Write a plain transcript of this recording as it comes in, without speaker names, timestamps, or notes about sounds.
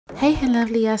Hey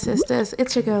lovely sisters,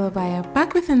 it's your girl Obaayaa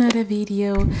back with another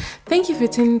video. Thank you for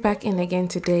tuning back in again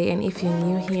today, and if you're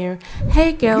new here,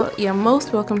 hey girl, you're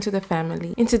most welcome to the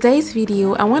family. In today's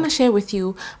video, I want to share with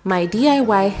you my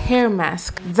DIY hair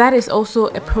mask that is also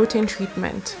a protein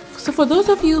treatment. So for those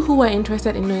of you who are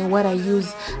interested in knowing what I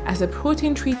use as a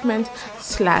protein treatment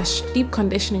 / deep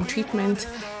conditioning treatment,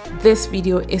 this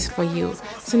video is for you.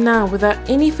 So now without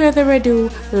any further ado,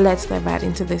 let's dive right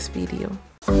into this video.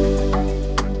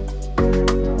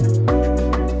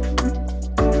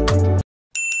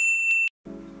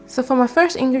 So for my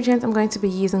first ingredient, I'm going to be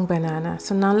using banana.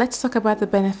 So now let's talk about the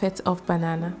benefits of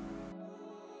banana.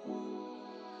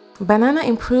 Banana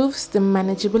improves the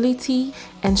manageability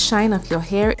and shine of your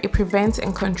hair. It prevents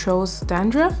and controls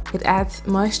dandruff. It adds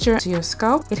moisture to your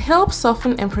scalp. It helps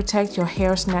soften and protect your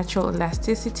hair's natural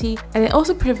elasticity. And it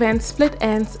also prevents split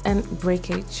ends and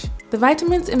breakage. The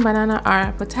vitamins in banana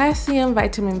are potassium,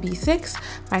 vitamin B6,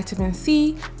 vitamin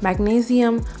C,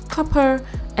 magnesium, copper,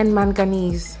 and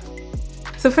manganese.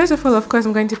 So first of all, of course,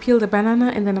 I'm going to peel the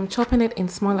banana and then I'm chopping it in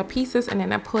smaller pieces and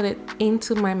then I put it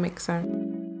into my mixer.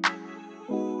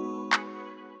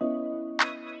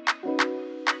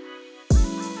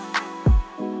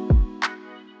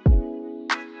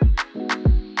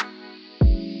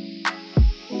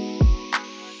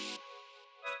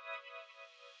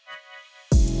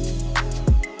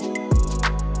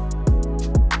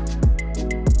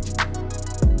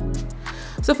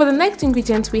 So for the next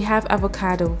ingredient, we have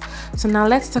avocado. So now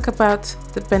let's talk about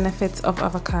the benefits of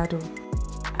avocado.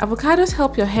 Avocados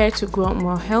help your hair to grow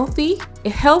more healthy.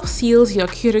 It helps seal your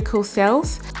cuticle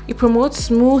cells. It promotes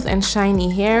smooth and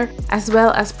shiny hair, as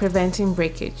well as preventing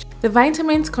breakage. The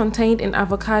vitamins contained in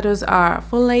avocados are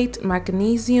folate,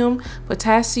 magnesium,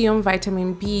 potassium,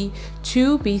 vitamin B2,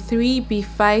 B3,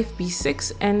 B5,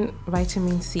 B6, and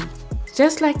vitamin C.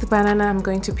 Just like the banana, I'm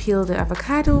going to peel the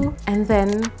avocado and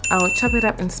then I'll chop it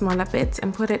up in smaller bits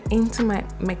and put it into my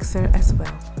mixer as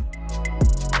well.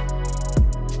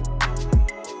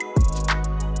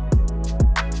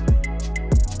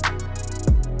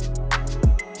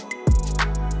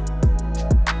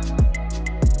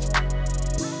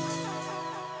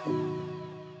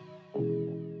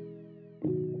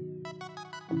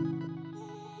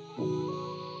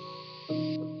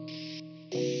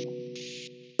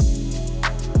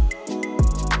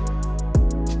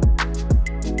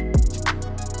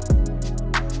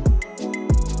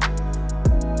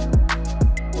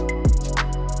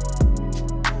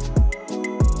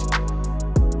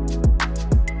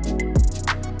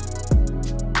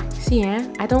 Yeah,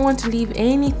 I don't want to leave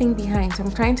anything behind, so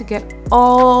I'm trying to get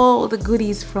all the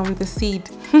goodies from the seed.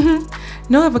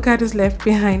 No avocados left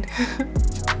behind.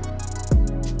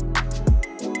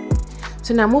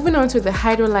 So now moving on to the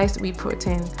hydrolyzed wheat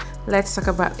protein, let's talk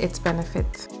about its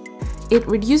benefits. It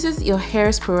reduces your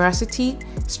hair's porosity,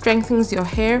 strengthens your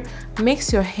hair,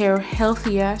 makes your hair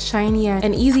healthier, shinier,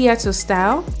 and easier to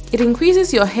style. It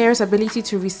increases your hair's ability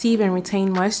to receive and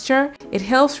retain moisture. It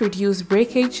helps reduce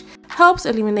breakage, helps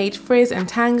eliminate frizz and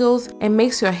tangles, and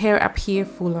makes your hair appear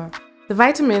fuller. The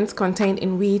vitamins contained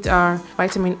in wheat are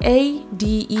vitamin A,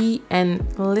 D, E, and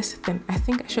lecithin. I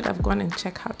think I should have gone and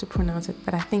checked how to pronounce it,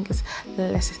 but I think it's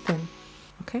lecithin.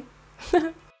 Okay?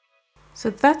 So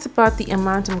that's about the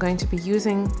amount I'm going to be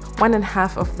using,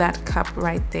 1.5 of that cup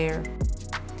right there.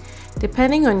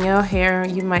 Depending on your hair,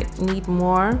 you might need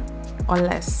more or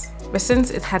less. But since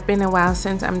it had been a while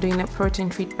since I'm doing a protein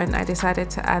treatment, I decided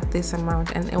to add this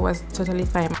amount and it was totally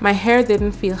fine. My hair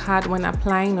didn't feel hard when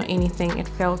applying or anything. It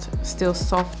felt still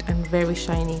soft and very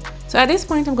shiny. So at this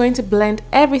point, I'm going to blend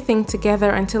everything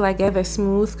together until I get a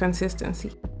smooth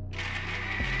consistency.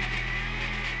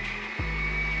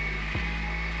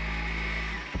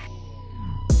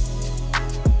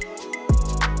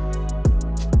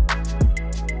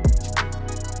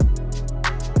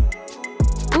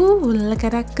 Ooh, look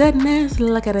at that goodness,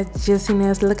 look at that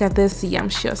juiciness, look at this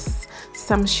yumptious,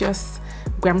 sumptuous,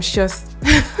 scrumptious.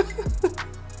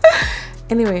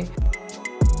 Anyway.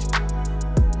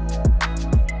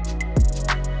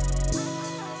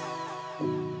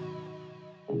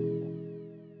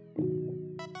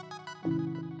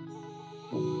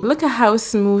 Look at how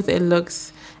smooth it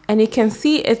looks, and you can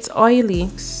see it's oily,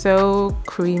 so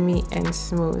creamy and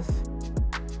smooth.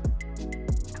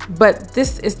 But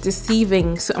this is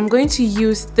deceiving, so I'm going to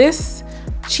use this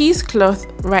cheesecloth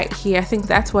right here. I think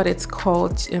that's what it's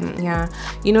called. Yeah,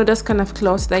 you know those kind of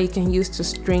cloths that you can use to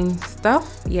strain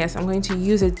stuff. Yes, I'm going to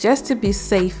use it just to be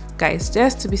safe, guys,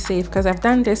 just to be safe, because I've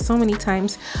done this so many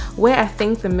times where I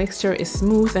think the mixture is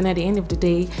smooth and at the end of the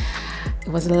day it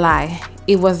was a lie.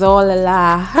 It was all a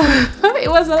lie. It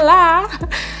was a lie.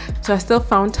 So I still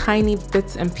found tiny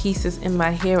bits and pieces in my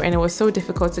hair, and it was so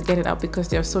difficult to get it out because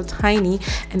they're so tiny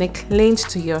and it clings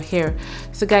to your hair.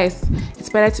 So guys, it's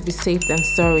better to be safe than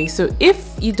sorry. So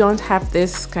if you don't have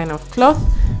this kind of cloth,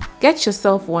 get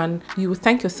yourself one. You will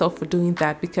thank yourself for doing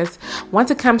that, because once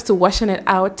it comes to washing it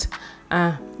out,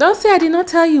 don't say I did not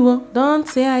tell you. Oh. Don't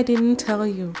say I didn't tell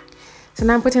you. So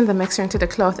now I'm putting the mixture into the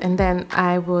cloth, and then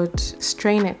I would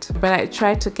strain it. But I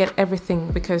tried to get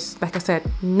everything because, like I said,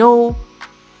 no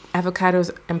avocados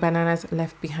and bananas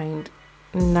left behind.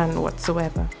 None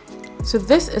whatsoever. So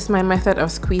this is my method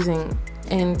of squeezing.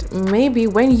 And maybe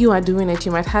when you are doing it,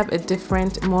 you might have a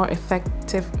different, more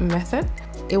effective method.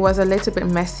 It was a little bit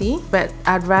messy, but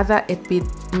I'd rather it be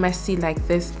messy like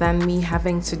this than me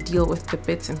having to deal with the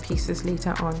bits and pieces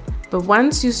later on. But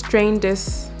once you strain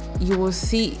this, you'll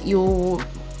see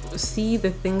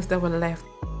the things that were left.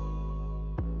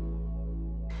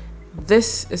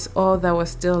 This is all that was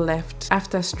still left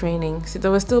after straining. So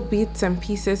there were still bits and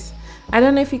pieces. I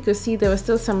don't know if you could see, there were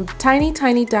still some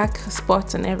tiny dark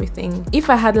spots and everything. If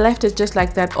I had left it just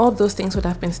like that, all those things would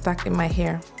have been stuck in my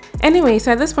hair. Anyway,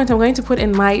 so at this point I'm going to put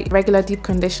in my regular deep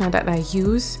conditioner that I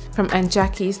use from Aunt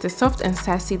Jackie's, the Soft and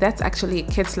Sassy. That's actually a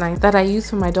kid's line that I use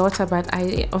for my daughter, but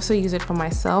I also use it for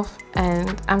myself.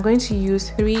 And I'm going to use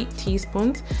 3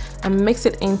 teaspoons and mix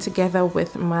it in together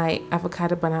with my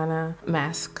avocado banana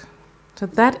mask. So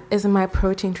that is my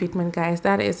protein treatment, guys.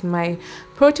 That is my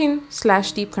protein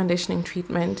 / deep conditioning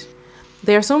treatment.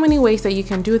 There are so many ways that you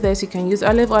can do this. You can use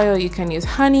olive oil, you can use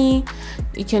honey,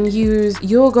 you can use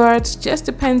yogurt, just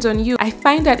depends on you. I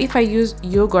find that if I use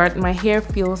yogurt, my hair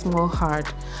feels more hard.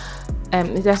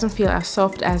 It doesn't feel as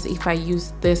soft as if I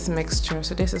use this mixture.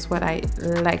 So this is what I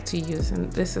like to use,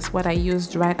 and this is what I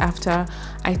used right after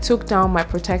I took down my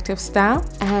protective style.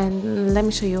 And let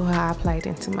me show you how I apply it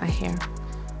into my hair.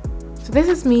 So this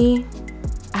is me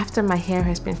after my hair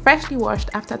has been freshly washed,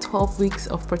 after 12 weeks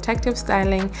of protective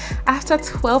styling, after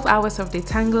 12 hours of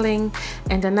detangling,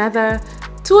 and another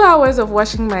 2 hours of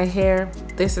washing my hair.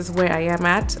 This is where I am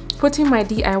at, putting my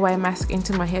DIY mask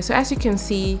into my hair. So as you can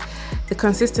see, the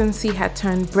consistency had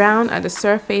turned brown at the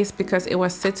surface because it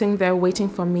was sitting there waiting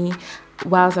for me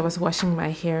whilst I was washing my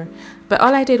hair. But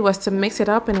all I did was to mix it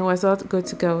up and it was all good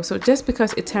to go. So just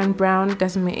because it turned brown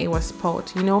doesn't mean it was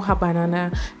spoiled. You know how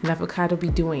banana and avocado be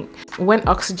doing. When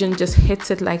oxygen just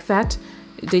hits it like that,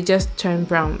 they just turn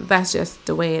brown. That's just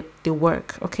the way they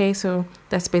work. Okay, so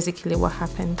that's basically what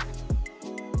happened.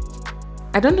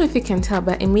 I don't know if you can tell,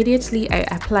 but immediately I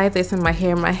applied this in my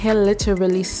hair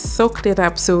literally soaked it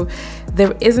up. So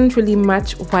there isn't really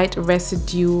much white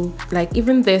residue. Like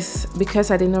even this,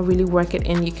 because I did not really work it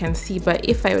in, you can see. But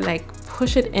if I like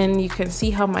push it in, you can see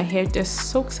how my hair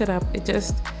just soaks it up. It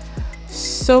just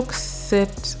soaks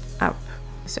it up.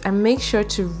 So I make sure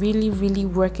to really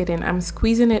work it in. I'm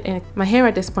squeezing it in. My hair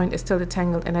at this point is still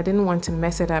detangled and I didn't want to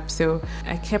mess it up, so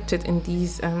I kept it in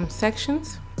these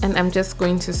sections. And I'm just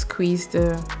going to squeeze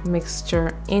the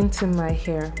mixture into my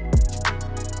hair.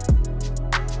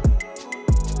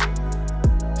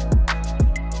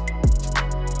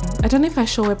 I don't know if I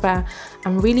show it, but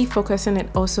I'm really focusing it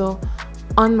also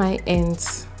on my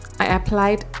ends. I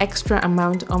applied extra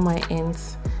amount on my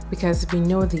ends because we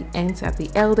know the ends are the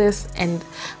eldest and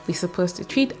we're supposed to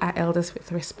treat our elders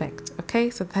with respect. Okay,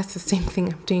 so that's the same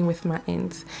thing I'm doing with my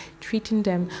ends, treating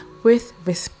them with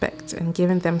respect and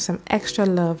giving them some extra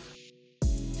love.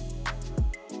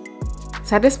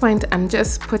 So at this point, I'm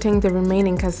just putting the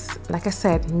remaining, because like I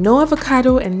said, no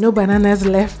avocado and no bananas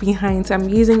left behind. So I'm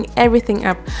using everything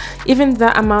up. Even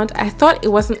the amount, I thought it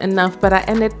wasn't enough, but I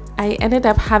ended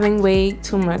up having way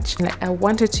too much. Like I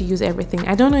wanted to use everything.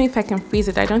 I don't know if I can freeze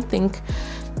it. I don't think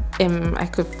I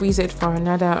could freeze it for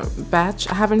another batch.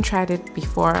 I haven't tried it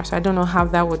before, so I don't know how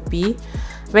that would be.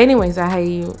 But anyways,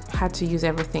 I had to use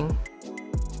everything.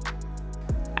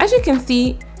 As you can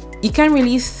see, you can't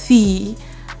really see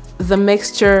the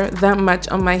mixture that much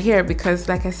on my hair because,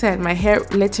 like I said, my hair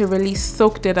literally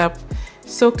soaked it up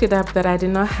that I did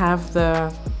not have the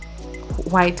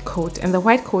white coat, and the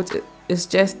white coat is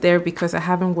just there because I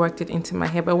haven't worked it into my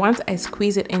hair. But once I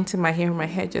squeeze it into my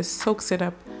hair just soaks it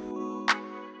up.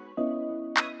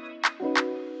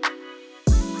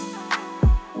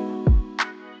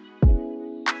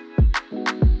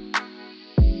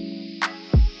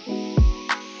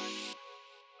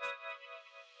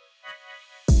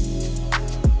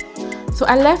 So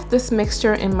I left this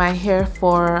mixture in my hair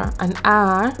for an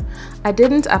hour. I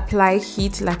didn't apply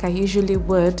heat like I usually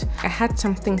would. I had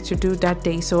something to do that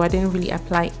day, so I didn't really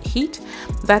apply heat.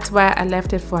 That's why I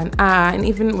left it for an hour. And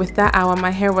even with that hour,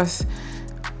 my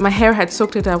hair had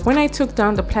soaked it up. When I took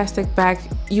down the plastic bag,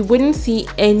 you wouldn't see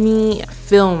any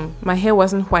film. My hair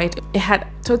wasn't white. It had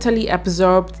totally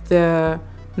absorbed the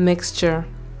mixture,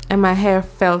 and my hair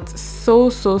felt so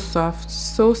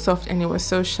soft, and it was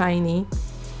so shiny.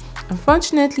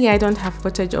 Unfortunately, I don't have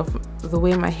footage of the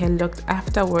way my hair looked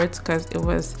afterwards because it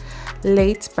was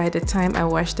late by the time I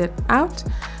washed it out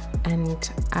and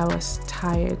I was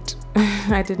tired.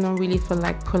 I did not really feel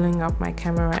like pulling up my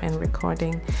camera and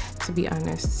recording, to be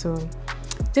honest. So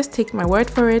just take my word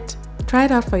for it, try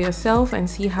it out for yourself and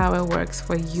see how it works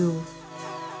for you.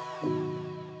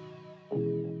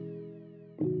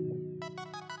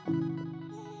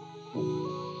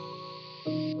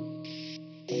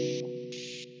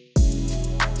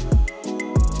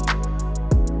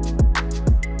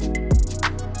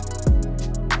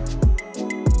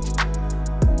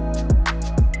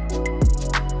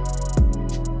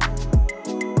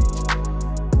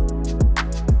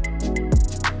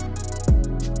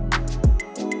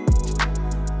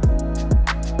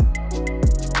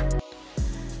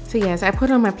 So yes, I put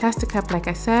on my plastic cap like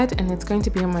I said, and it's going to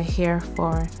be on my hair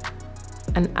for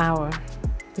an hour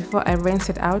before I rinse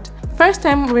it out. First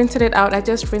time rinsing it out, I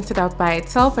just rinsed it out by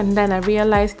itself, and then I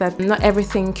realized that not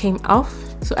everything came off.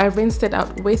 So I rinsed it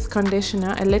out with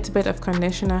conditioner, a little bit of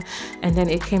conditioner, and then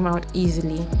it came out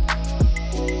easily.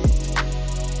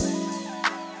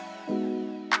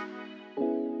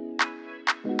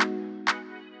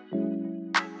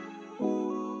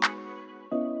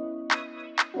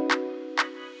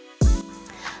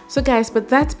 So guys, but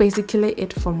that's basically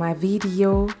it for my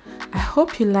video. I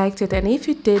hope you liked it, and if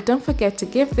you did, don't forget to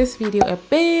give this video a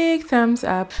big thumbs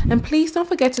up, and please don't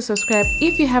forget to subscribe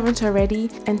if you haven't already,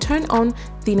 and turn on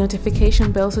the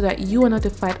notification bell so that you are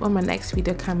notified when my next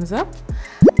video comes up.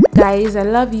 Guys, I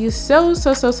love you so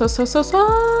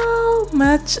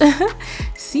much.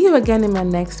 See you again in my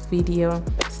next video.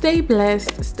 Stay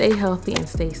blessed, stay healthy, and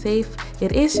stay safe.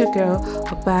 It is your girl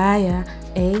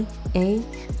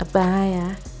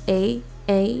obaayaa-jones.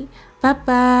 Bye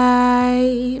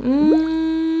bye.